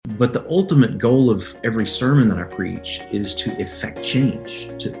But the ultimate goal of every sermon that I preach is to effect change,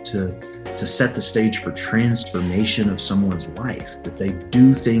 to set the stage for transformation of someone's life, that they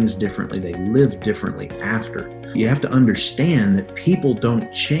do things differently, they live differently after. You have to understand that people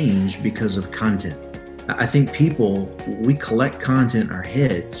don't change because of content. I think we collect content in our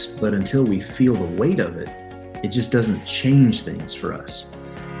heads, but until we feel the weight of it, it just doesn't change things for us.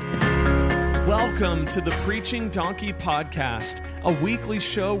 Welcome to the Preaching Donkey Podcast, a weekly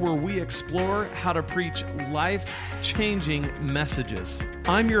show where we explore how to preach life-changing messages.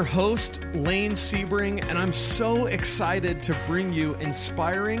 I'm your host, Lane Sebring, and I'm so excited to bring you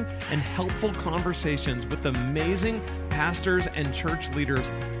inspiring and helpful conversations with amazing pastors and church leaders,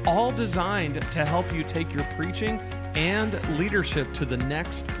 all designed to help you take your preaching and leadership to the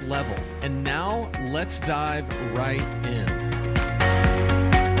next level. And now, let's dive right in.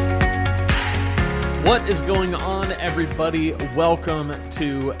 What is going on, everybody? Welcome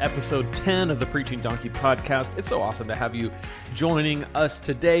to episode 10 of the Preaching Donkey Podcast. It's so awesome to have you joining us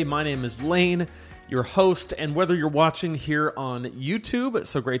today. My name is Lane, your host, and whether you're watching here on YouTube,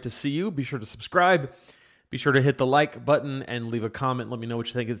 it's so great to see you. Be sure to subscribe. Be sure to hit the like button and leave a comment. Let me know what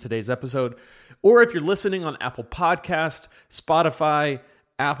you think of today's episode. Or if you're listening on Apple Podcast, Spotify,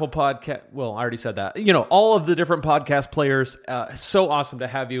 Apple Podcast, well, I already said that. All of the different podcast players. So awesome to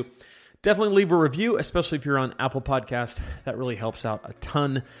have you. Definitely leave a review, especially if you're on Apple Podcast. That really helps out a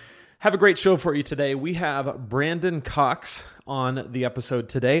ton. Have a great show for you today. We have Brandon Cox on the episode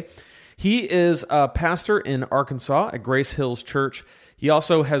today. He is a pastor in Arkansas at Grace Hills Church. He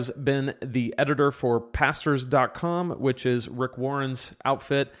also has been the editor for Pastors.com, which is Rick Warren's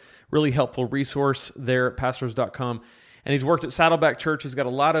outfit. Really helpful resource there at Pastors.com. And he's worked at Saddleback Church. He's got a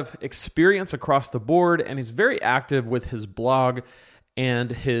lot of experience across the board, and he's very active with his blog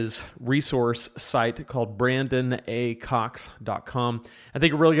and his resource site called BrandonACox.com. I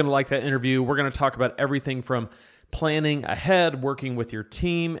think you're really going to like that interview. We're going to talk about everything from planning ahead, working with your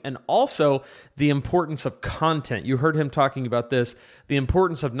team, and also the importance of content. You heard him talking about this, the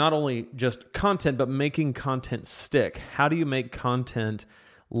importance of not only just content, but making content stick. How do you make content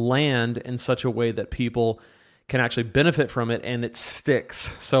land in such a way that people can actually benefit from it and it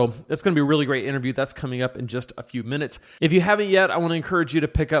sticks? So that's going to be a really great interview. That's coming up in just a few minutes. If you haven't yet, I want to encourage you to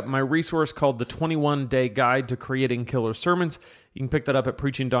pick up my resource called the 21-Day Guide to Creating Killer Sermons. You can pick that up at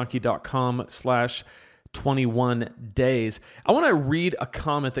preachingdonkey.com/21days. I want to read a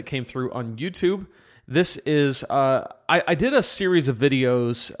comment that came through on YouTube. This is, I did a series of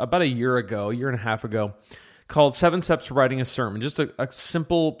videos about a year and a half ago, called 7 Steps to Writing a Sermon. Just a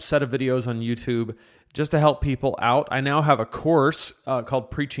simple set of videos on YouTube just to help people out. I now have a course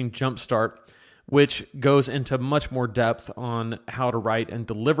called Preaching Jumpstart, which goes into much more depth on how to write and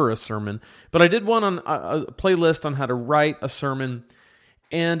deliver a sermon. But I did one on a playlist on how to write a sermon,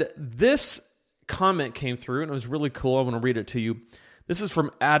 and this comment came through, and it was really cool. I want to read it to you. This is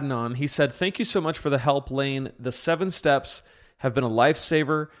from Adnan. He said, "Thank you so much for the help, Lane. The 7 steps have been a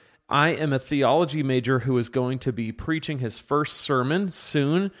lifesaver. I am a theology major who is going to be preaching his first sermon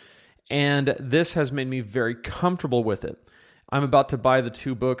soon, and this has made me very comfortable with it. I'm about to buy the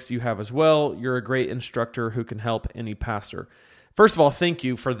 2 books you have as well. You're a great instructor who can help any pastor." First of all, thank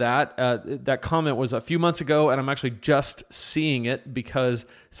you for that. That comment was a few months ago, and I'm actually just seeing it because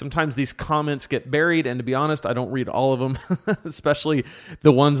sometimes these comments get buried, and to be honest, I don't read all of them, especially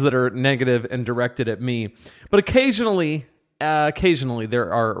the ones that are negative and directed at me. But occasionally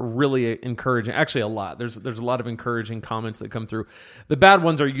there are really encouraging, actually a lot. There's a lot of encouraging comments that come through. The bad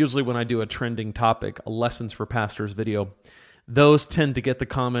ones are usually when I do a trending topic, a Lessons for Pastors video. Those tend to get the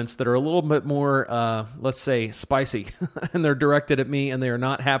comments that are a little bit more, let's say, spicy, and they're directed at me, and they are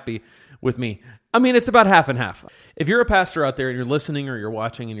not happy with me. I mean, it's about half and half. If you're a pastor out there and you're listening or you're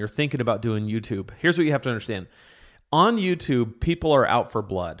watching and you're thinking about doing YouTube, here's what you have to understand. On YouTube, people are out for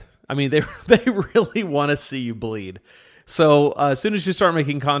blood. I mean, they really want to see you bleed. So as soon as you start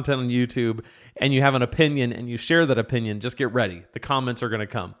making content on YouTube and you have an opinion and you share that opinion, just get ready. The comments are going to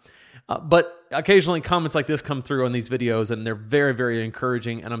come. But occasionally comments like this come through on these videos, and they're very, very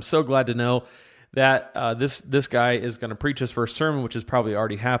encouraging. And I'm so glad to know that this guy is going to preach his first sermon, which has probably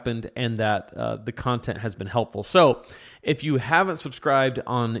already happened, and that the content has been helpful. So if you haven't subscribed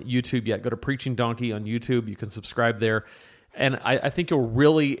on YouTube yet, go to Preaching Donkey on YouTube. You can subscribe there. And I think you'll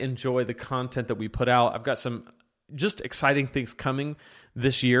really enjoy the content that we put out. I've got some just exciting things coming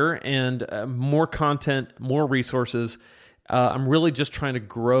this year, and more content, more resources. I'm really just trying to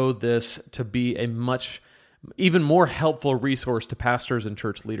grow this to be a even more helpful resource to pastors and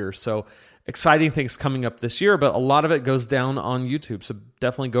church leaders. So exciting things coming up this year, but a lot of it goes down on YouTube. So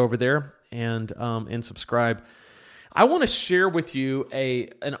definitely go over there and subscribe. I want to share with you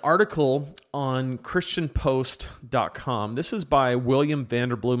an article on ChristianPost.com. This is by William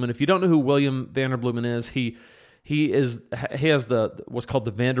Vanderbloemen. If you don't know who William Vanderbloemen is, he has what's called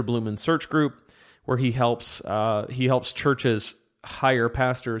the Vanderbloemen Search Group, where he helps churches hire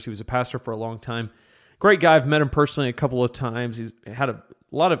pastors. He was a pastor for a long time. Great guy. I've met him personally a couple of times. He's had a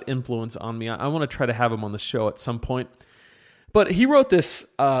lot of influence on me. I want to try to have him on the show at some point. But he wrote this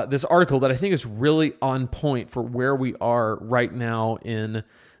article that I think is really on point for where we are right now in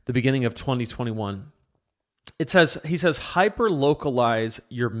the beginning of 2021. He says, hyper-localize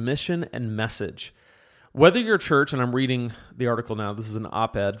your mission and message. Whether your church, and I'm reading the article now, this is an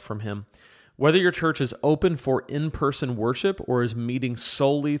op-ed from him, whether your church is open for in-person worship or is meeting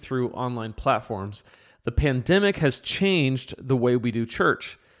solely through online platforms, the pandemic has changed the way we do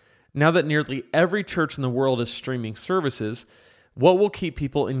church. Now that nearly every church in the world is streaming services, what will keep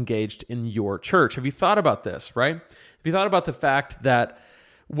people engaged in your church? Have you thought about this, right? Have you thought about the fact that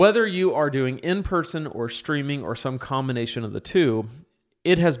whether you are doing in-person or streaming or some combination of the two,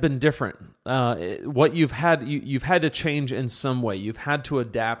 it has been different. What you've had to change in some way. You've had to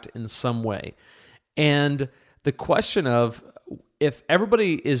adapt in some way. And the question of if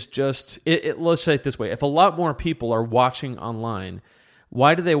everybody is just, let's say it this way, if a lot more people are watching online,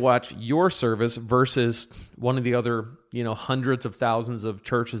 why do they watch your service versus one of the other, hundreds of thousands of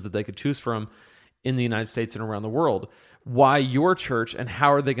churches that they could choose from in the United States and around the world? Why your church, and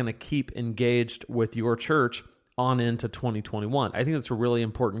how are they going to keep engaged with your church on into 2021? I think that's a really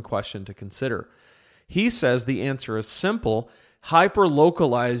important question to consider. He says the answer is simple: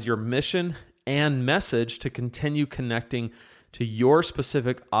 hyper-localize your mission and message to continue connecting to your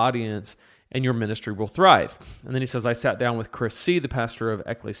specific audience, and your ministry will thrive. And then he says, I sat down with Chris C., the pastor of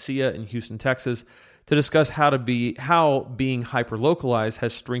Ecclesia in Houston, Texas, to discuss how being hyper-localized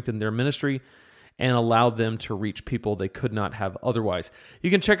has strengthened their ministry and allowed them to reach people they could not have otherwise. You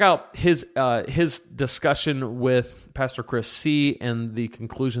can check out his discussion with Pastor Chris C. and the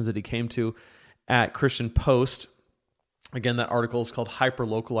conclusions that he came to at Christian Post. Again, that article is called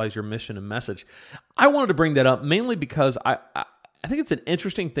Hyper-Localize Your Mission and Message. I wanted to bring that up mainly because I think it's an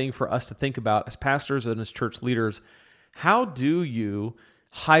interesting thing for us to think about as pastors and as church leaders. How do you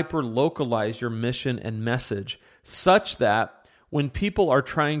hyper-localize your mission and message such that when people are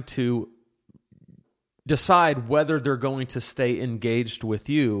trying to decide whether they're going to stay engaged with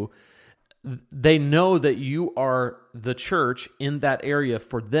you, they know that you are the church in that area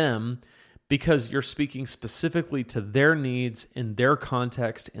for them because you're speaking specifically to their needs in their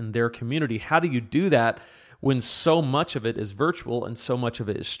context, in their community? How do you do that when so much of it is virtual and so much of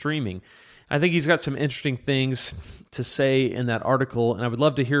it is streaming? I think he's got some interesting things to say in that article, and I would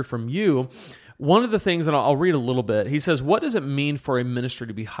love to hear from you. One of the things, and I'll read a little bit, he says, what does it mean for a ministry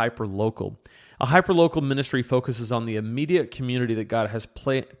to be hyper-local? A hyper-local ministry focuses on the immediate community that God has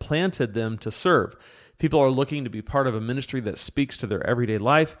planted them to serve. People are looking to be part of a ministry that speaks to their everyday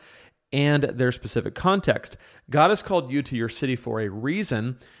life and their specific context. God has called you to your city for a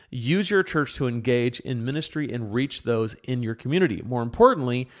reason. Use your church to engage in ministry and reach those in your community. More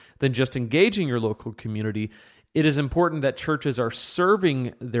importantly than just engaging your local community, it is important that churches are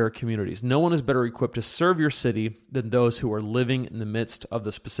serving their communities. No one is better equipped to serve your city than those who are living in the midst of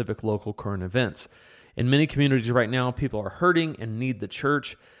the specific local current events. In many communities right now, people are hurting and need the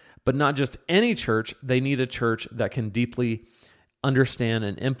church, but not just any church. They need a church that can deeply understand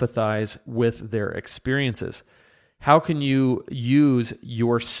and empathize with their experiences. How can you use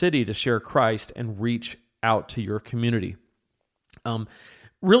your city to share Christ and reach out to your community?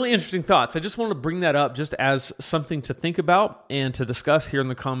 Really interesting thoughts. I just want to bring that up just as something to think about and to discuss here in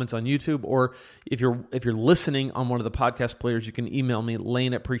the comments on YouTube, or if you're listening on one of the podcast players, you can email me,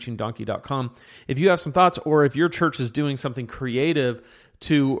 lane@preachingdonkey.com. If you have some thoughts, or if your church is doing something creative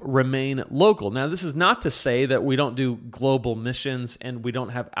to remain local. Now, this is not to say that we don't do global missions and we don't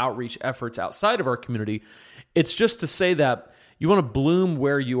have outreach efforts outside of our community. It's just to say that you want to bloom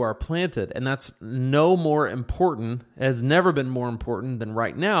where you are planted, and that's no more important, has never been more important than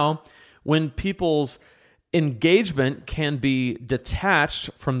right now, when people's engagement can be detached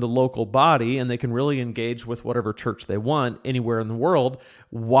from the local body and they can really engage with whatever church they want anywhere in the world.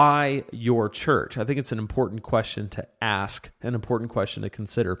 Why your church? I think it's an important question to ask, an important question to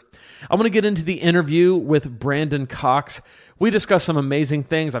consider. I'm going to get into the interview with Brandon Cox. We discussed some amazing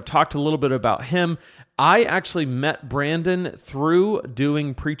things. I've talked a little bit about him. I actually met Brandon through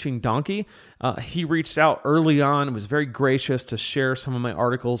doing Preaching Donkey. He reached out early on and was very gracious to share some of my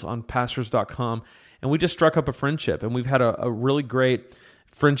articles on pastors.com. And we just struck up a friendship, and we've had a really great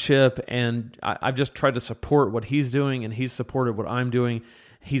friendship, and I've just tried to support what he's doing, and he's supported what I'm doing.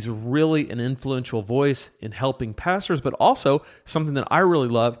 He's really an influential voice in helping pastors, but also something that I really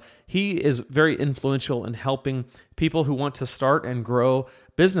love, he is very influential in helping people who want to start and grow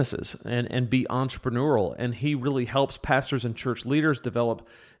businesses and be entrepreneurial. And he really helps pastors and church leaders develop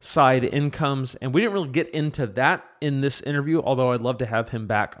side incomes. And we didn't really get into that in this interview, although I'd love to have him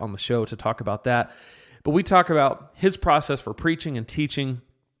back on the show to talk about that. But we talk about his process for preaching and teaching,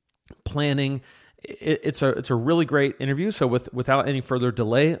 planning. It's a really great interview. So without any further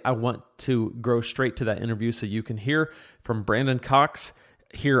delay, I want to go straight to that interview so you can hear from Brandon Cox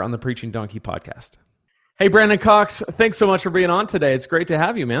here on the Preaching Donkey podcast. Hey, Brandon Cox, thanks so much for being on today. It's great to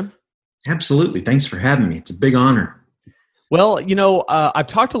have you, man. Absolutely. Thanks for having me. It's a big honor. Well, I've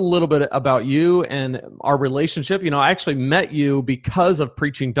talked a little bit about you and our relationship. I actually met you because of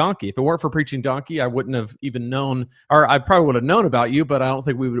Preaching Donkey. If it weren't for Preaching Donkey, I wouldn't have even known, or I probably would have known about you, but I don't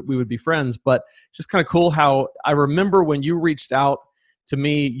think we would be friends. But just kind of cool how I remember when you reached out to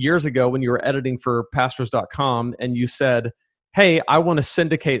me years ago when you were editing for pastors.com and you said, hey, I want to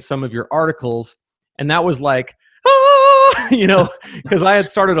syndicate some of your articles. And that was like, because I had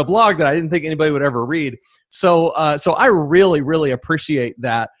started a blog that I didn't think anybody would ever read. So I really, really appreciate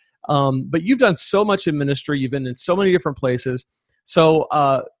that. But you've done so much in ministry. You've been in so many different places. So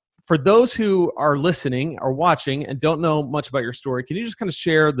for those who are listening or watching and don't know much about your story, can you just kind of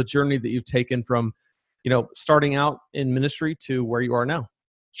share the journey that you've taken from, starting out in ministry to where you are now?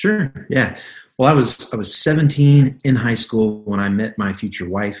 Sure. Yeah. Well, I was 17 in high school when I met my future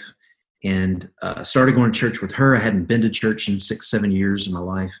wife. And started going to church with her. I hadn't been to church in 6-7 years in my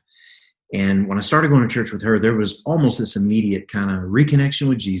life. And when I started going to church with her, there was almost this immediate kind of reconnection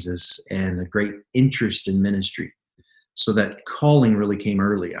with Jesus and a great interest in ministry. So that calling really came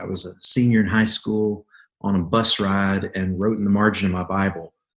early. I was a senior in high school on a bus ride and wrote in the margin of my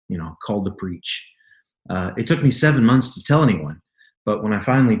Bible, called to preach. It took me 7 months to tell anyone. But when I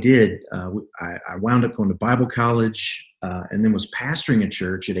finally did, I wound up going to Bible college and then was pastoring a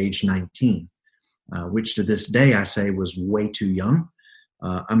church at age 19, which to this day I say was way too young.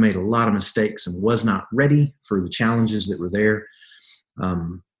 I made a lot of mistakes and was not ready for the challenges that were there.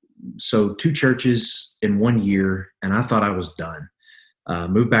 So 2 churches in 1 year, and I thought I was done.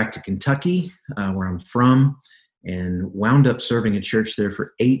 Moved back to Kentucky, where I'm from, and wound up serving a church there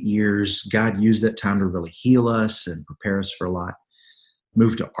for 8 years. God used that time to really heal us and prepare us for a lot.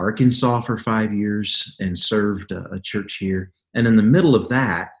 Moved to Arkansas for 5 years and served a church here. And in the middle of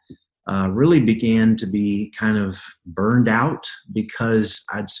that, really began to be kind of burned out because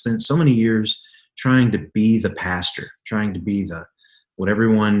I'd spent so many years trying to be the pastor, trying to be what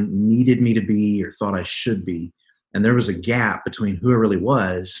everyone needed me to be or thought I should be. And there was a gap between who I really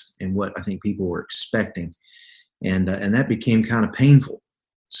was and what I think people were expecting. And that became kind of painful.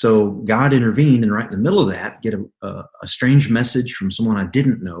 So God intervened, and right in the middle of that, get a strange message from someone I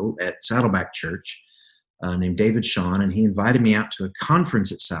didn't know at Saddleback Church named David Shawn, and he invited me out to a conference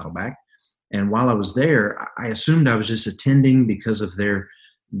at Saddleback. And while I was there, I assumed I was just attending because of their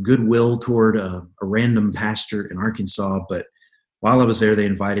goodwill toward a random pastor in Arkansas. But while I was there, they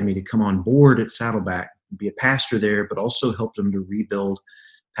invited me to come on board at Saddleback, be a pastor there, but also help them to rebuild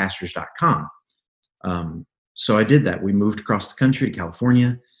pastors.com. So I did that. We moved across the country to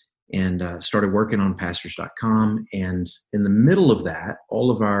California and started working on pastors.com. And in the middle of that, all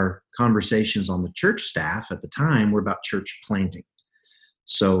of our conversations on the church staff at the time were about church planting.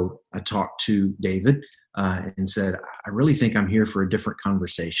 So I talked to David and said, I really think I'm here for a different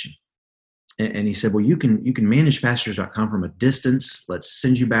conversation. And he said, well, you can manage pastors.com from a distance. Let's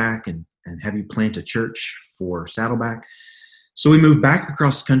send you back and have you plant a church for Saddleback. So we moved back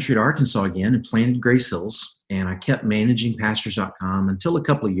across the country to Arkansas again and planted Grace Hills. And I kept managing pastors.com until a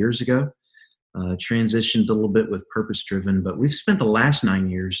couple of years ago. Transitioned a little bit with Purpose Driven. But we've spent the last 9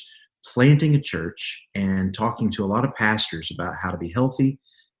 years planting a church and talking to a lot of pastors about how to be healthy,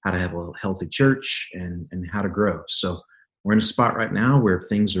 how to have a healthy church, and how to grow. So we're in a spot right now where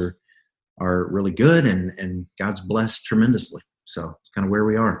things are really good and God's blessed tremendously. So it's kind of where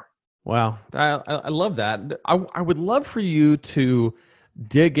we are. Wow. I love that. I would love for you to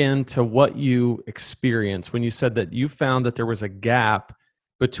dig into what you experienced when you said that you found that there was a gap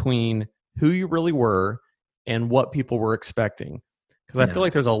between who you really were and what people were expecting. Because I feel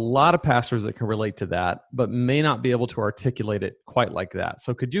like there's a lot of pastors that can relate to that, but may not be able to articulate it quite like that.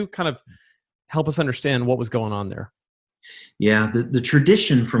 So could you kind of help us understand what was going on there? Yeah, the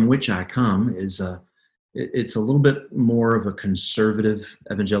tradition from which I come is it's a little bit more of a conservative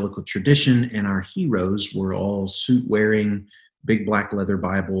evangelical tradition, and our heroes were all suit-wearing, big black leather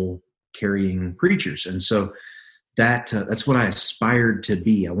Bible-carrying preachers. And so that's what I aspired to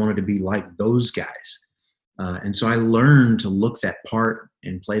be. I wanted to be like those guys. And so I learned to look that part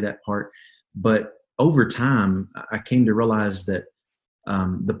and play that part. But over time, I came to realize that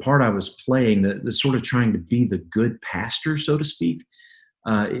the part I was playing, the sort of trying to be the good pastor, so to speak,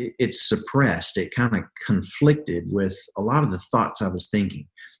 it's suppressed. It kind of conflicted with a lot of the thoughts I was thinking.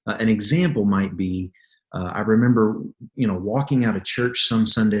 An example might be, I remember, walking out of church some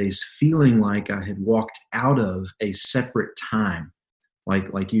Sundays feeling like I had walked out of a separate time,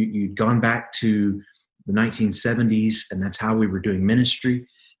 like you'd gone back to the 1970s, and that's how we were doing ministry.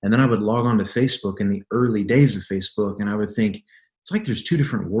 And then I would log on to Facebook in the early days of Facebook, and I would think, it's like there's two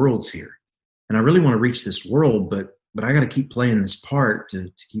different worlds here. And I really want to reach this world, but I got to keep playing this part to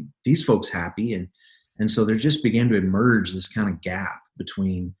keep these folks happy. And so there just began to emerge this kind of gap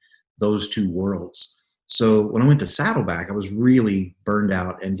between those two worlds. So when I went to Saddleback, I was really burned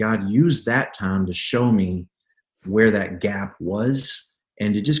out, and God used that time to show me where that gap was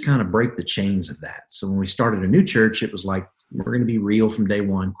and to just kind of break the chains of that. So when we started a new church, it was like, we're going to be real from day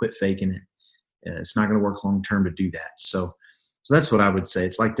one, quit faking it. It's not going to work long term to do that. So that's what I would say.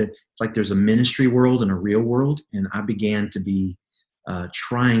 It's like there's a ministry world and a real world, and I began to be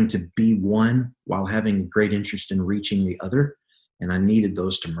trying to be one while having great interest in reaching the other, and I needed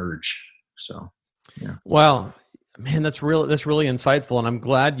those to merge. So, yeah. Wow, man, that's really insightful, and I'm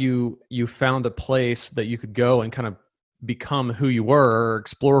glad you found a place that you could go and kind of become who you were or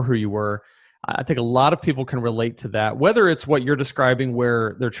explore who you were. I think a lot of people can relate to that, whether it's what you're describing,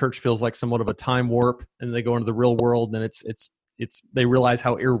 where their church feels like somewhat of a time warp, and they go into the real world, and they realize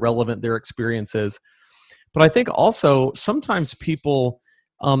how irrelevant their experience is. But I think also sometimes people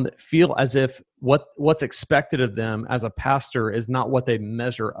feel as if what's expected of them as a pastor is not what they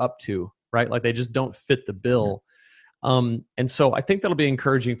measure up to, right? Like they just don't fit the bill. And so I think that'll be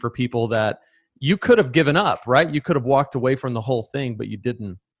encouraging for people that you could have given up, right? You could have walked away from the whole thing, but you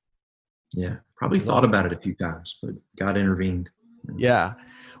didn't. Yeah, probably thought about it a few times, but God intervened. Yeah.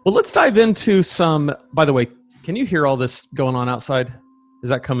 Well, let's dive into some, by the way, can you hear all this going on outside? Is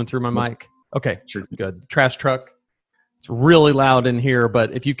that coming through my mic? Okay, sure. Good. Trash truck. It's really loud in here,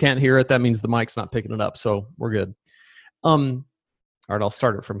 but if you can't hear it, that means the mic's not picking it up, so we're good. All right, I'll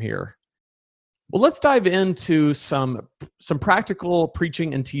start it from here. Well, let's dive into some practical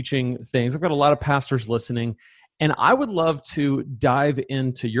preaching and teaching things. I've got a lot of pastors listening, and I would love to dive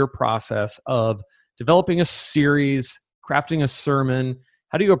into your process of developing a series, crafting a sermon.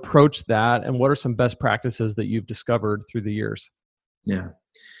 How do you approach that, and what are some best practices that you've discovered through the years? Yeah.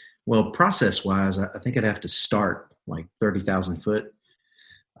 Well, process-wise, I think I'd have to start like 30,000 foot.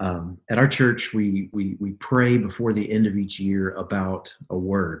 At our church, we pray before the end of each year about a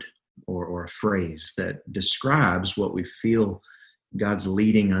word or a phrase that describes what we feel God's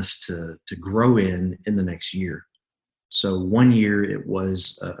leading us to grow in the next year. So one year it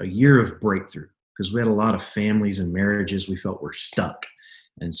was a year of breakthrough, because we had a lot of families and marriages we felt were stuck.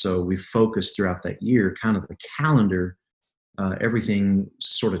 And so we focused throughout that year, kind of the calendar, everything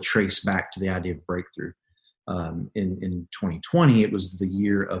sort of traced back to the idea of breakthrough. In 2020, it was the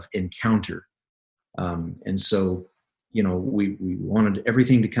year of encounter. And so, we wanted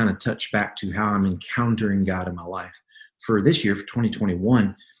everything to kind of touch back to how I'm encountering God in my life. For this year, for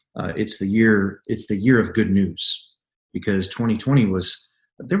 2021, it's the year of good news, because 2020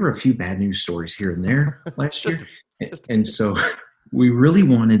 there were a few bad news stories here and there last year. And so we really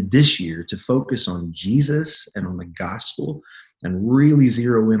wanted this year to focus on Jesus and on the gospel and really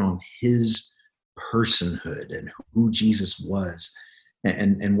zero in on his personhood and who Jesus was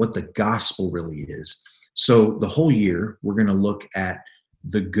and what the gospel really is. So the whole year, we're going to look at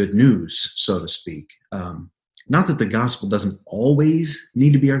the good news, so to speak. Not that the gospel doesn't always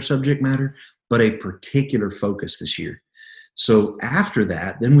need to be our subject matter, but a particular focus this year. So after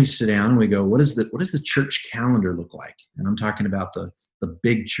that, then we sit down and we go, what does the church calendar look like? And I'm talking about the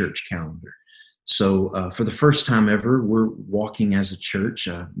big church calendar. So for the first time ever, we're walking as a church,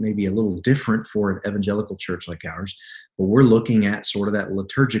 maybe a little different for an evangelical church like ours, but we're looking at sort of that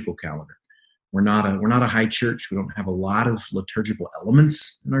liturgical calendar. We're not a high church. We don't have a lot of liturgical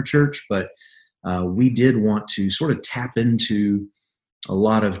elements in our church, but we did want to sort of tap into a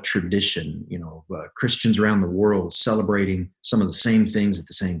lot of tradition, Christians around the world celebrating some of the same things at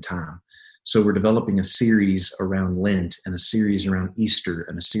the same time. So we're developing a series around Lent and a series around Easter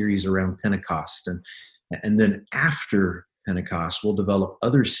and a series around Pentecost. And then after Pentecost, we'll develop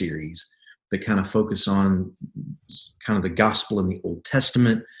other series that kind of focus on kind of the gospel in the Old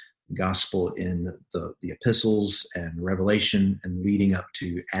Testament, the gospel in the epistles and Revelation, and leading up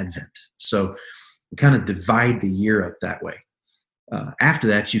to Advent. So we kind of divide the year up that way. After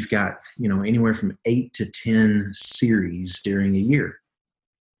that, you've got, anywhere from 8 to 10 series during a year.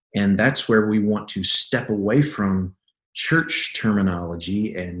 And that's where we want to step away from church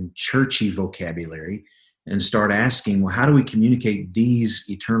terminology and churchy vocabulary and start asking, well, how do we communicate these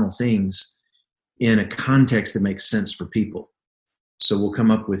eternal things in a context that makes sense for people? So we'll come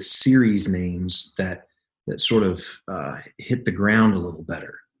up with series names that sort of hit the ground a little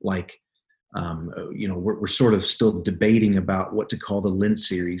better. Like, we're sort of still debating about what to call the Lent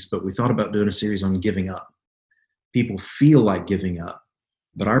series, but we thought about doing a series on giving up. People feel like giving up,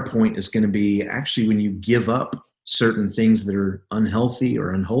 but our point is going to be actually when you give up certain things that are unhealthy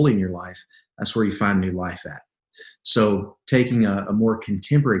or unholy in your life, that's where you find new life at. So taking a more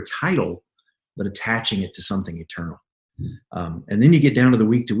contemporary title, but attaching it to something eternal. And then you get down to the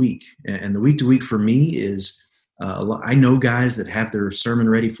week to week. And the week to week for me is, I know guys that have their sermon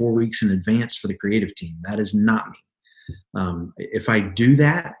ready 4 weeks in advance for the creative team. That is not me. If I do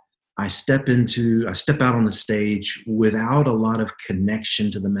that, I step out on the stage without a lot of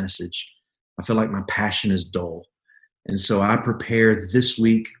connection to the message. I feel like my passion is dull. And so I prepare this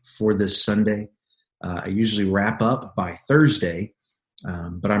week for this Sunday. I usually wrap up by Thursday,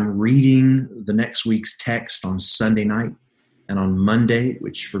 but I'm reading the next week's text on Sunday night and on Monday,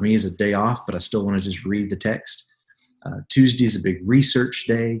 which for me is a day off, but I still want to just read the text. Tuesday is a big research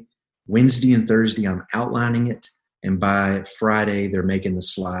day. Wednesday and Thursday, I'm outlining it. And by Friday, they're making the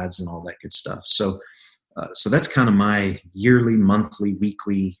slides and all that good stuff. So that's kind of my yearly, monthly,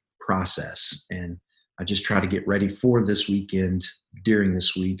 weekly process. And I just try to get ready for this weekend during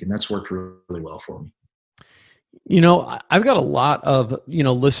this week. And that's worked really well for me. I've got a lot of,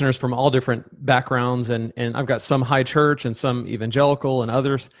 listeners from all different backgrounds, and I've got some high church and some evangelical and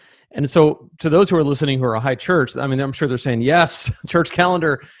others. And so to those who are listening who are a high church, I mean, I'm sure they're saying, yes, church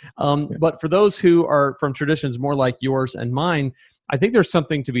calendar. But for those who are from traditions more like yours and mine, I think there's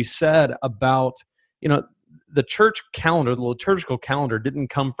something to be said about, the church calendar, the liturgical calendar didn't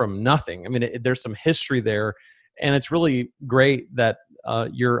come from nothing. I mean, there's some history there, and it's really great that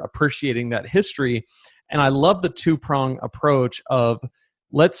you're appreciating that history. And I love the two-prong approach of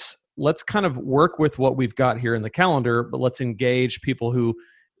let's kind of work with what we've got here in the calendar, but let's engage people who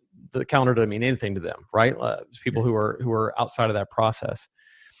the calendar doesn't mean anything to them, right? People who are outside of that process.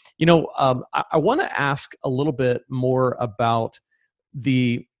 I want to ask a little bit more about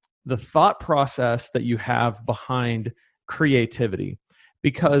the thought process that you have behind creativity,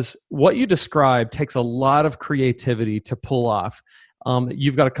 because what you describe takes a lot of creativity to pull off.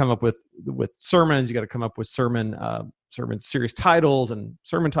 You've got to come up with sermons. You got to come up with sermon series titles and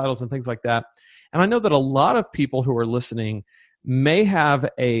sermon titles and things like that. And I know that a lot of people who are listening may have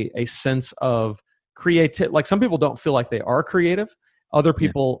a sense of creative. Like some people don't feel like they are creative. Other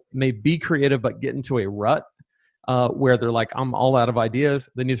people may be creative but get into a rut where they're like, I'm all out of ideas.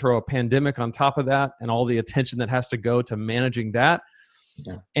 Then you throw a pandemic on top of that and all the attention that has to go to managing that.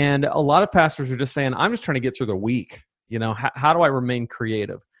 Yeah. And a lot of pastors are just saying, I'm just trying to get through the week. How do I remain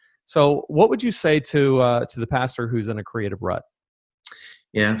creative? So what would you say to the pastor who's in a creative rut?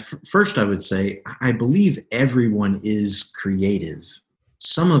 Yeah, first I would say, I believe everyone is creative.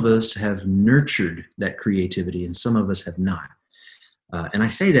 Some of us have nurtured that creativity and some of us have not. And I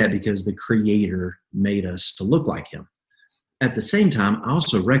say that because the Creator made us to look like Him. At the same time, I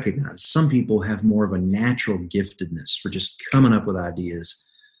also recognize some people have more of a natural giftedness for just coming up with ideas.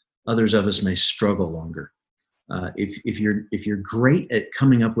 Others of us may struggle longer. If you're great at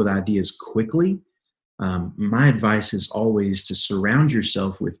coming up with ideas quickly, my advice is always to surround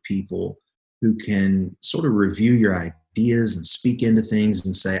yourself with people who can sort of review your ideas and speak into things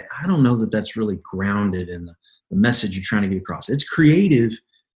and say, I don't know that that's really grounded in the message you're trying to get across. It's creative,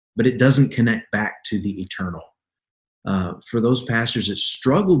 but it doesn't connect back to the eternal. For those pastors that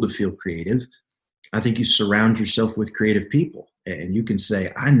struggle to feel creative, I think you surround yourself with creative people. And you can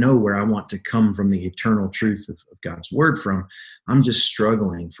say, I know where I want to come from the eternal truth of God's word from. I'm just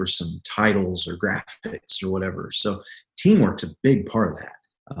struggling for some titles or graphics or whatever. So teamwork's a big part of that.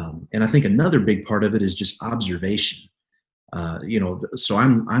 And I think another big part of it is just observation. So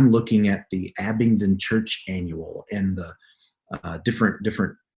I'm looking at the Abingdon Church Annual and the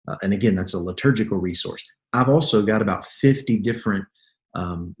different, and again, that's a liturgical resource. I've also got about 50 different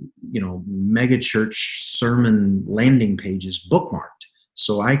mega church sermon landing pages bookmarked.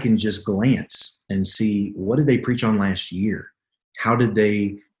 So I can just glance and see, what did they preach on last year? How did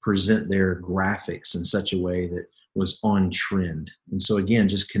they present their graphics in such a way that was on trend? And so again,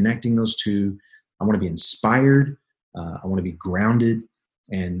 just connecting those two, I want to be inspired. I want to be grounded.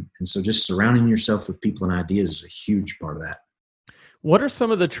 And so just surrounding yourself with people and ideas is a huge part of that. What are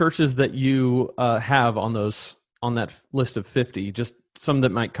some of the churches that you have on that list of 50? Just some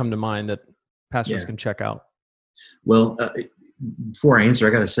that might come to mind that pastors can check out. Well, before I answer, I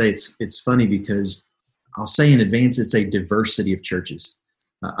got to say it's funny because I'll say in advance it's a diversity of churches.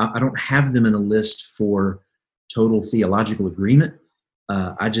 I don't have them in a list for total theological agreement.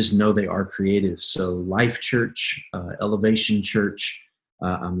 I just know they are creative. So Life Church, Elevation Church.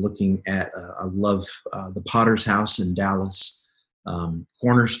 I'm looking at, I love the Potter's House in Dallas,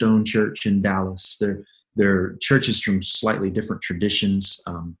 Cornerstone Church in Dallas. They're churches from slightly different traditions.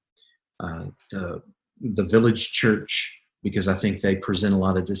 The Village Church, because I think they present a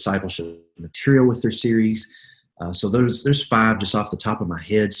lot of discipleship material with their series. So there's 5 just off the top of my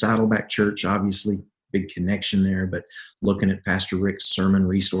head. Saddleback Church, obviously, big connection there, but looking at Pastor Rick's sermon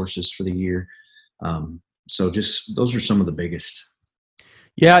resources for the year. So just those are some of the biggest.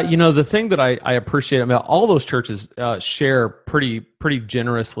 Yeah, the thing that I appreciate about all those churches share pretty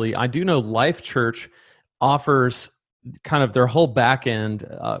generously. I do know Life Church offers kind of their whole back end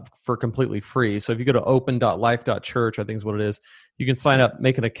for completely free. So if you go to open.life.church, I think is what it is, you can sign up,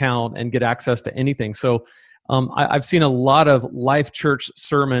 make an account, and get access to anything. So I've seen a lot of Life Church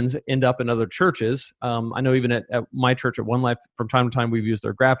sermons end up in other churches. I know even at my church at One Life, from time to time, we've used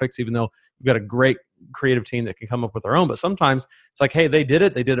their graphics, even though we've got a great creative team that can come up with their own. But sometimes it's like, hey, they did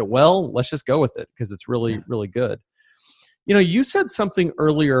it well. Let's just go with it because it's really, really good. You said something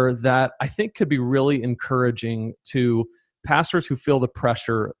earlier that I think could be really encouraging to pastors who feel the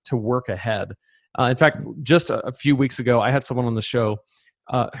pressure to work ahead. In fact, just a few weeks ago, I had someone on the show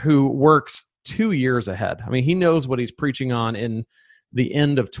who works 2 years ahead. I mean, he knows what he's preaching on in the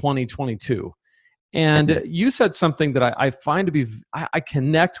end of 2022. And you said something that I find to be, I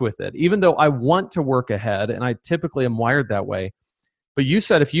connect with it, even though I want to work ahead, and I typically am wired that way. But you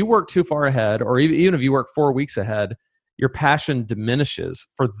said if you work too far ahead, or even if you work 4 weeks ahead, your passion diminishes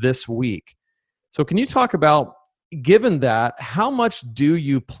for this week. So can you talk about, given that, how much do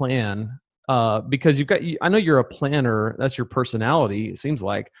you plan? Because I know you're a planner, that's your personality, it seems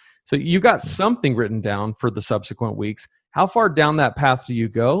like. So you got something written down for the subsequent weeks. How far down that path do you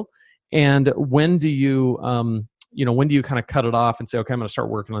go? And when do you, when do you kind of cut it off and say, okay, I'm going to start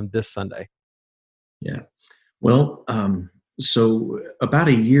working on this Sunday? Yeah. Well, so about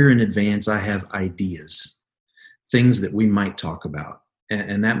a year in advance, I have ideas, things that we might talk about.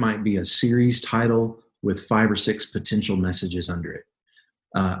 And that might be a series title with 5 or 6 potential messages under it.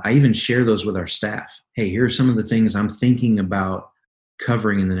 I even share those with our staff. Hey, here are some of the things I'm thinking about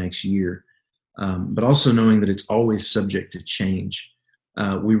covering in the next year, but also knowing that it's always subject to change.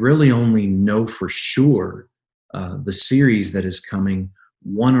 We really only know for sure the series that is coming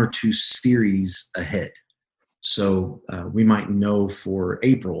 1 or 2 series ahead. So we might know for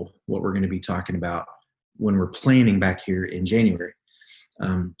April what we're going to be talking about when we're planning back here in January.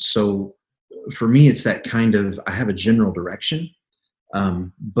 So for me, it's that kind of, I have a general direction.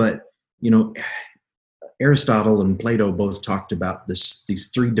 But Aristotle and Plato both talked about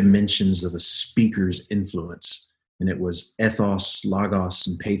these 3 dimensions of a speaker's influence, and it was ethos, logos,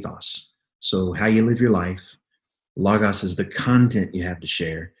 and pathos. So how you live your life. Logos is the content you have to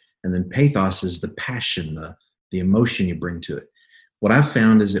share, and then pathos is the passion, the emotion you bring to it. What I've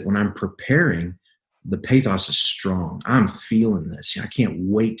found is that when I'm preparing, the pathos is strong. I'm feeling this. I can't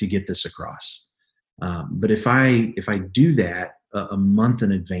wait to get this across. But if I do that a month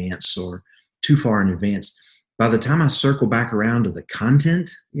in advance or too far in advance, by the time I circle back around to the content,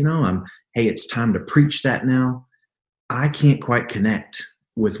 hey, it's time to preach that now. I can't quite connect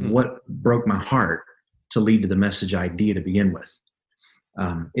with what broke my heart to lead to the message idea to begin with.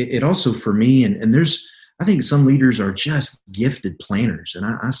 It also, for me, and I think some leaders are just gifted planners, and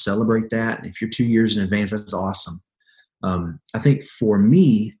I celebrate that. And if you're 2 years in advance, that's awesome. I think for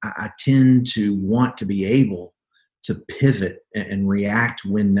me, I tend to want to be able to pivot and react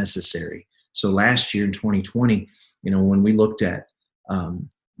when necessary. So last year in 2020, when we looked at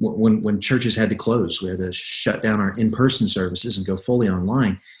when churches had to close, we had to shut down our in-person services and go fully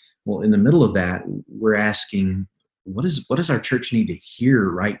online. Well, in the middle of that, we're asking, what does our church need to hear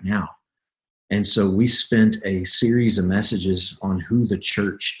right now? And so we spent a series of messages on who the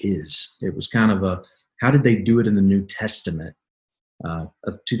church is. It was kind of how did they do it in the New Testament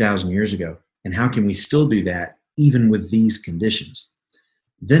of 2,000 years ago? And how can we still do that even with these conditions?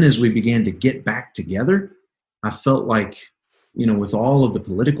 Then as we began to get back together, I felt like, with all of the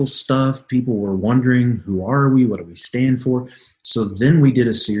political stuff, people were wondering, who are we? What do we stand for? So then we did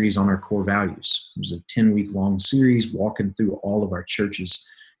a series on our core values. It was a 10-week-long series walking through all of our church's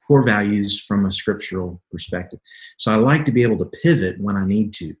core values from a scriptural perspective. So I like to be able to pivot when I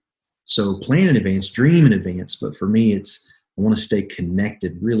need to. So plan in advance, dream in advance, but for me, I want to stay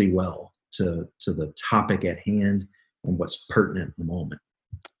connected really well to the topic at hand and what's pertinent in the moment.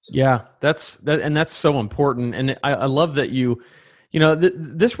 Yeah, that's so important. And I love that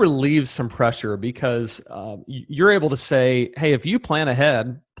this relieves some pressure because you're able to say, hey, if you plan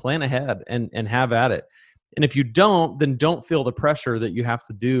ahead and have at it. And if you don't, then don't feel the pressure that you have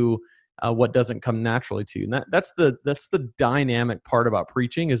to do what doesn't come naturally to you. And that's the dynamic part about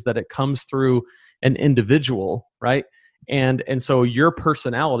preaching, is that it comes through an individual, right? And so your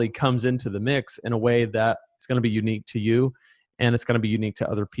personality comes into the mix in a way that is going to be unique to you, and it's going to be unique to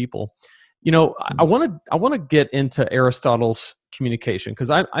other people. I want to get into Aristotle's communication,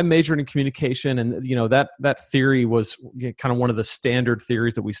 because I majored in communication, and that theory was kind of one of the standard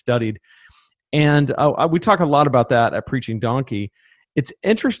theories that we studied. And we talk a lot about that at Preaching Donkey. It's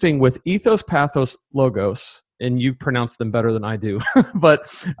interesting with ethos, pathos, logos, and you pronounce them better than I do. But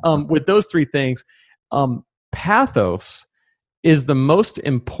with those three things, pathos is the most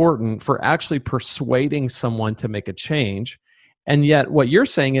important for actually persuading someone to make a change. And yet what you're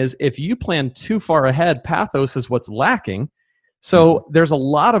saying is, if you plan too far ahead, pathos is what's lacking. So there's a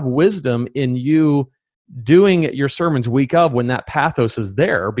lot of wisdom in you doing your sermons week of when that pathos is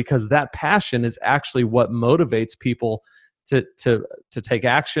there, because that passion is actually what motivates people to take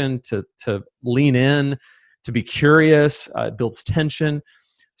action, to lean in, to be curious. It builds tension.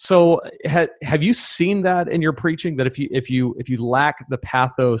 So have you seen that in your preaching, that if you lack the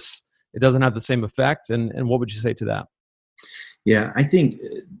pathos, it doesn't have the same effect? And what would you say to that? Yeah, I think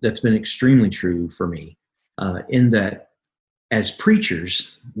that's been extremely true for me, in that as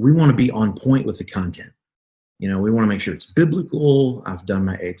preachers, we want to be on point with the content. We want to make sure it's biblical. I've done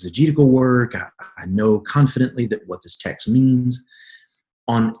my exegetical work. I know confidently that what this text means.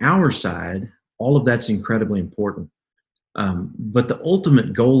 On our side, all of that's incredibly important. But the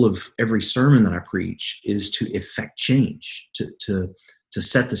ultimate goal of every sermon that I preach is to effect change, to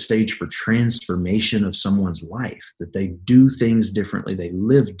set the stage for transformation of someone's life, that they do things differently, they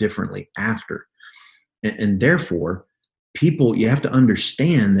live differently after. And therefore, you have to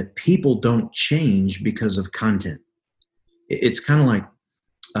understand that people don't change because of content. It's kind of like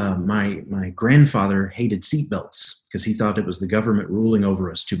my grandfather hated seatbelts because he thought it was the government ruling over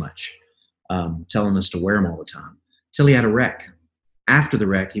us too much, telling us to wear them all the time, till he had a wreck. After the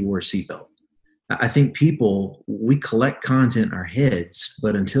wreck, he wore a seatbelt. I think we collect content in our heads,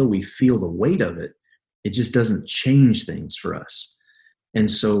 but until we feel the weight of it, it just doesn't change things for us.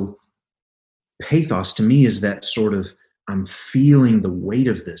 And so pathos to me is that sort of, I'm feeling the weight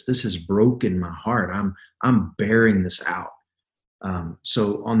of this. This has broken my heart. I'm bearing this out.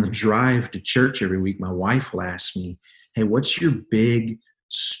 So on the drive to church every week, my wife will ask me, "Hey, what's your big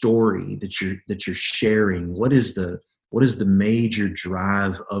story that you're sharing? What is the major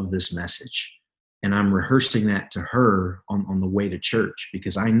drive of this message?" And I'm rehearsing that to her on the way to church,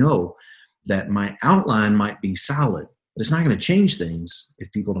 because I know that my outline might be solid, but it's not going to change things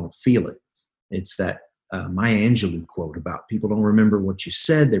if people don't feel it. It's that Maya Angelou quote about people don't remember what you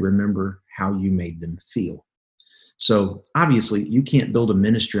said, they remember how you made them feel. So obviously you can't build a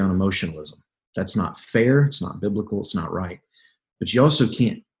ministry on emotionalism. That's not fair, it's not biblical, it's not right. But you also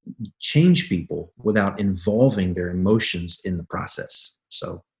can't change people without involving their emotions in the process.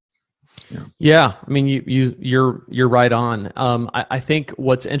 So yeah, I mean, you're right on. I think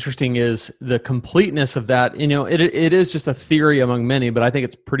what's interesting is the completeness of that. It is just a theory among many, but I think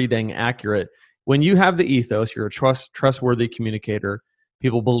it's pretty dang accurate. When you have the ethos, you're a trustworthy communicator.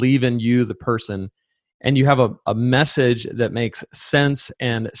 People believe in you, the person, and you have a message that makes sense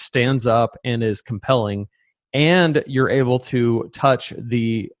and stands up and is compelling, and you're able to touch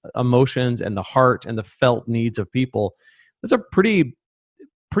the emotions and the heart and the felt needs of people. That's a pretty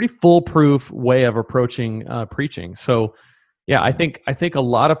foolproof way of approaching preaching. So, yeah, I think a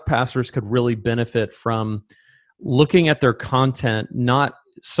lot of pastors could really benefit from looking at their content not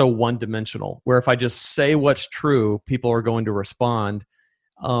so one-dimensional, where if I just say what's true, people are going to respond.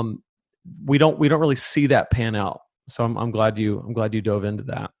 We don't really see that pan out. So I'm glad you dove into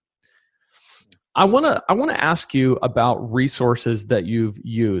that. I want to ask you about resources that you've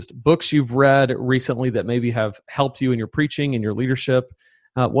used, books you've read recently that maybe have helped you in your preaching and your leadership.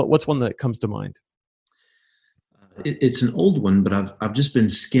 What's one that comes to mind? It's an old one, but I've just been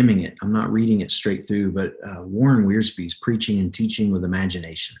skimming it. I'm not reading it straight through, but Warren Wiersbe's Preaching and Teaching with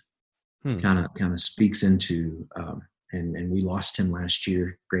Imagination kind of speaks into, and we lost him last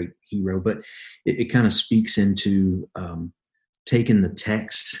year, great hero, but it kind of speaks into taking the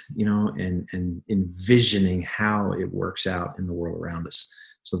text, and envisioning how it works out in the world around us.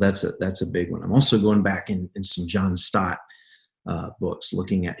 So that's a big one. I'm also going back in some John Stott books,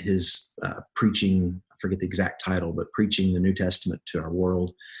 looking at his preaching, I forget the exact title, but Preaching the New Testament to Our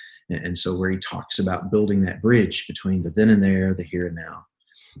World. And so where he talks about building that bridge between the then and there, the here and now.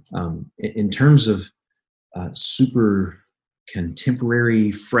 In terms of super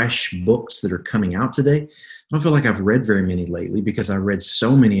contemporary, fresh books that are coming out today, I don't feel like I've read very many lately because I read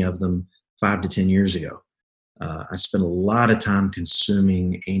so many of them 5 to 10 years ago. I spent a lot of time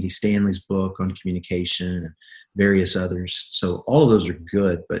consuming Andy Stanley's book on communication and various others. So all of those are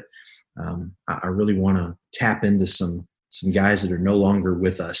good, but I really want to tap into some guys that are no longer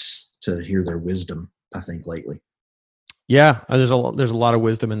with us to hear their wisdom, I think, lately. Yeah, there's a lot of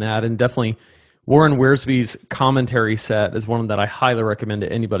wisdom in that, and definitely Warren Wiersbe's commentary set is one that I highly recommend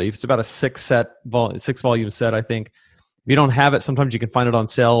to anybody. It's about a 6-volume set, I think. If you don't have it, sometimes you can find it on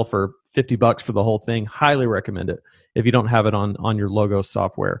sale for $50 for the whole thing. Highly recommend it if you don't have it on your Logos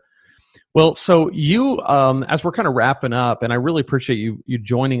software. Well, so you, as we're kind of wrapping up, and I really appreciate you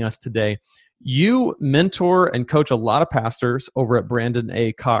joining us today, you mentor and coach a lot of pastors over at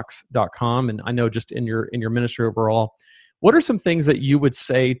brandonacox.com, and I know just in your ministry overall. What are some things that you would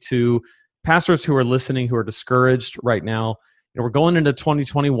say to pastors who are listening, who are discouraged right now? We're going into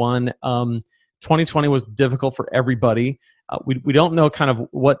 2021. 2020 was difficult for everybody. We don't know kind of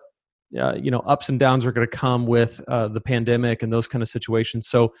what ups and downs are going to come with the pandemic and those kind of situations.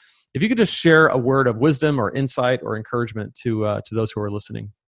 So if you could just share a word of wisdom or insight or encouragement to those who are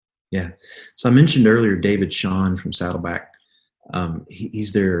listening. Yeah. So I mentioned earlier David Shawn from Saddleback.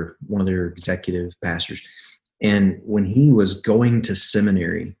 He's one of their executive pastors. And when he was going to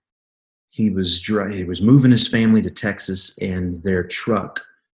seminary, he was moving his family to Texas, and their truck,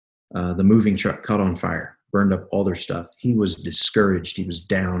 the moving truck, caught on fire, burned up all their stuff. He was discouraged. He was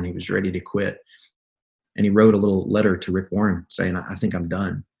down. He was ready to quit. And he wrote a little letter to Rick Warren saying, I think I'm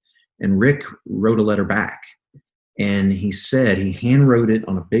done. And Rick wrote a letter back. And he said, he hand wrote it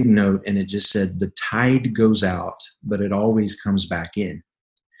on a big note, and it just said, the tide goes out, but it always comes back in.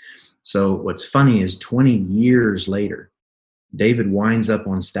 So what's funny is 20 years later, David winds up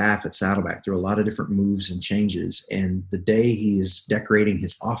on staff at Saddleback through a lot of different moves and changes. And the day he is decorating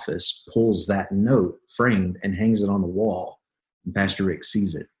his office, pulls that note framed and hangs it on the wall. And Pastor Rick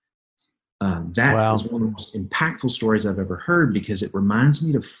sees it. That is one of the most impactful stories I've ever heard, because it reminds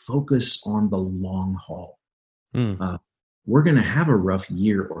me to focus on the long haul. We're going to have a rough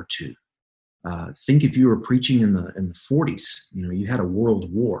year or two. Think if you were preaching in the 40s, you had a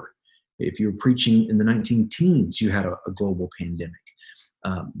world war. If you were preaching in the 19-teens, you had a global pandemic.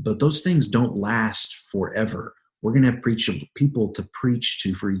 But those things don't last forever. We're going to have people to preach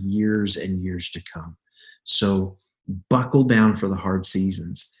to for years and years to come. So buckle down for the hard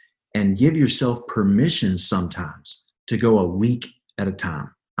seasons and give yourself permission sometimes to go a week at a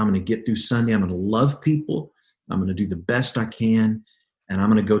time. I'm going to get through Sunday. I'm going to love people. I'm going to do the best I can. And I'm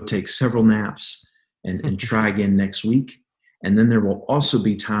going to go take several naps and try again next week. And then there will also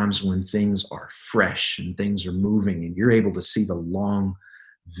be times when things are fresh and things are moving and you're able to see the long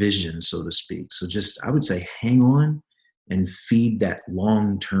vision, so to speak. So I would say, hang on and feed that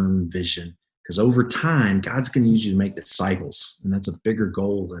long-term vision, because over time, God's going to use you to make disciples. And that's a bigger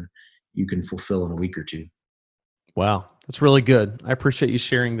goal than you can fulfill in a week or two. Wow. That's really good. I appreciate you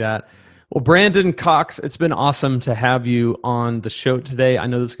sharing that. Well, Brandon Cox, it's been awesome to have you on the show today. I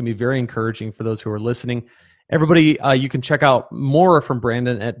know this is going to be very encouraging for those who are listening. Everybody, you can check out more from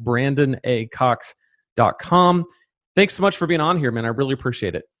Brandon at brandonacox.com. Thanks so much for being on here, man. I really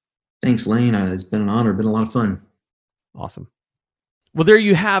appreciate it. Thanks, Lane. It's been an honor. Been a lot of fun. Awesome. Well, there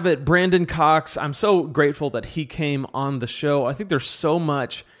you have it, Brandon Cox. I'm so grateful that he came on the show. I think there's so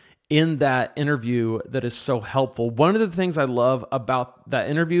much in that interview that is so helpful. One of the things I love about that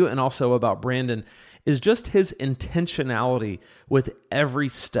interview and also about Brandon is just his intentionality with every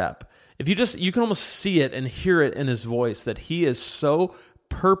step. You can almost see it and hear it in his voice that he is so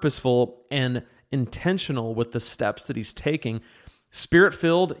purposeful and intentional with the steps that he's taking.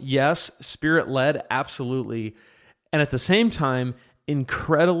 Spirit-filled, yes. Spirit-led, absolutely. And at the same time,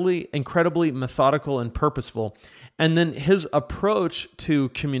 incredibly methodical and purposeful. And then his approach to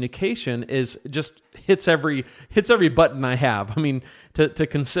communication is just hits every button I have. I mean, to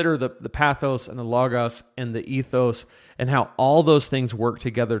consider the pathos and the logos and the ethos and how all those things work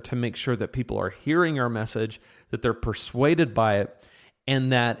together to make sure that people are hearing our message, that they're persuaded by it,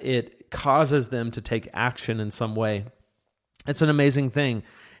 and that it causes them to take action in some way. It's an amazing thing.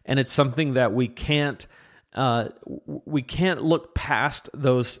 And it's something that we can't look past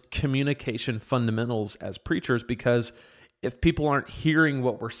those communication fundamentals as preachers, because if people aren't hearing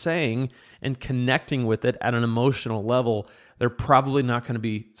what we're saying and connecting with it at an emotional level, they're probably not going to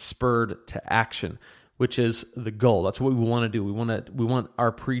be spurred to action, which is the goal. That's what we want to do. We want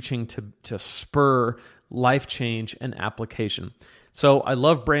our preaching to spur life change and application. So I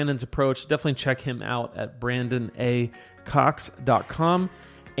love Brandon's approach. Definitely check him out at brandonacox.com.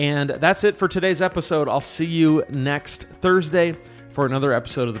 And that's it for today's episode. I'll see you next Thursday for another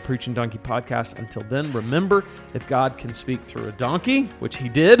episode of the Preaching Donkey Podcast. Until then, remember, if God can speak through a donkey, which he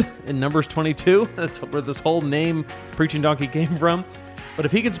did in Numbers 22, that's where this whole name Preaching Donkey came from. But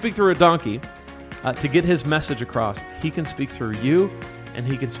if he can speak through a donkey to get his message across, he can speak through you and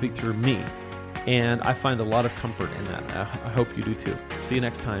he can speak through me. And I find a lot of comfort in that. I hope you do too. See you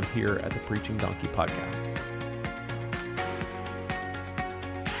next time here at the Preaching Donkey Podcast.